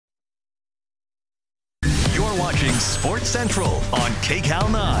watching Sports Central on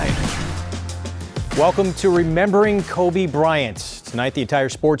KCAL-9. Welcome to Remembering Kobe Bryant. Tonight, the entire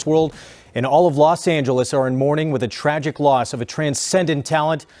sports world and all of Los Angeles are in mourning with a tragic loss of a transcendent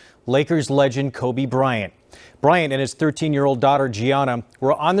talent, Lakers legend Kobe Bryant. Bryant and his 13-year-old daughter Gianna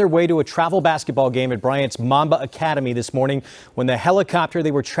were on their way to a travel basketball game at Bryant's Mamba Academy this morning when the helicopter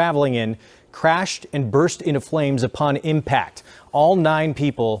they were traveling in crashed and burst into flames upon impact. All 9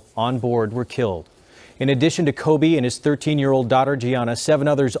 people on board were killed. In addition to Kobe and his 13-year-old daughter Gianna, 7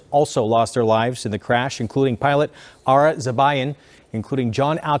 others also lost their lives in the crash, including pilot Ara Zabayan, including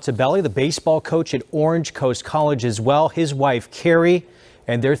John Altobelli, the baseball coach at Orange Coast College as well, his wife Carrie,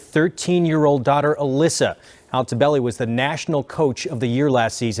 and their 13-year-old daughter Alyssa. Altobelli was the National Coach of the Year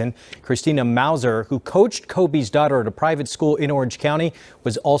last season. Christina Mauser, who coached Kobe's daughter at a private school in Orange County,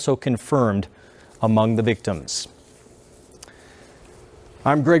 was also confirmed among the victims.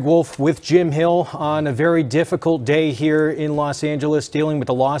 I'm Greg Wolf with Jim Hill on a very difficult day here in Los Angeles, dealing with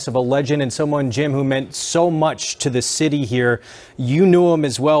the loss of a legend and someone, Jim, who meant so much to the city here. You knew him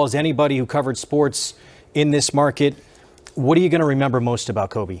as well as anybody who covered sports in this market. What are you going to remember most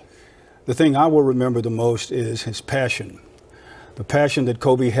about Kobe? The thing I will remember the most is his passion. The passion that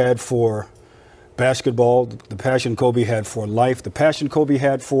Kobe had for basketball, the passion Kobe had for life, the passion Kobe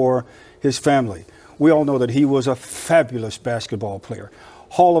had for his family. We all know that he was a fabulous basketball player.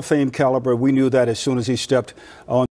 Hall of Fame caliber. We knew that as soon as he stepped on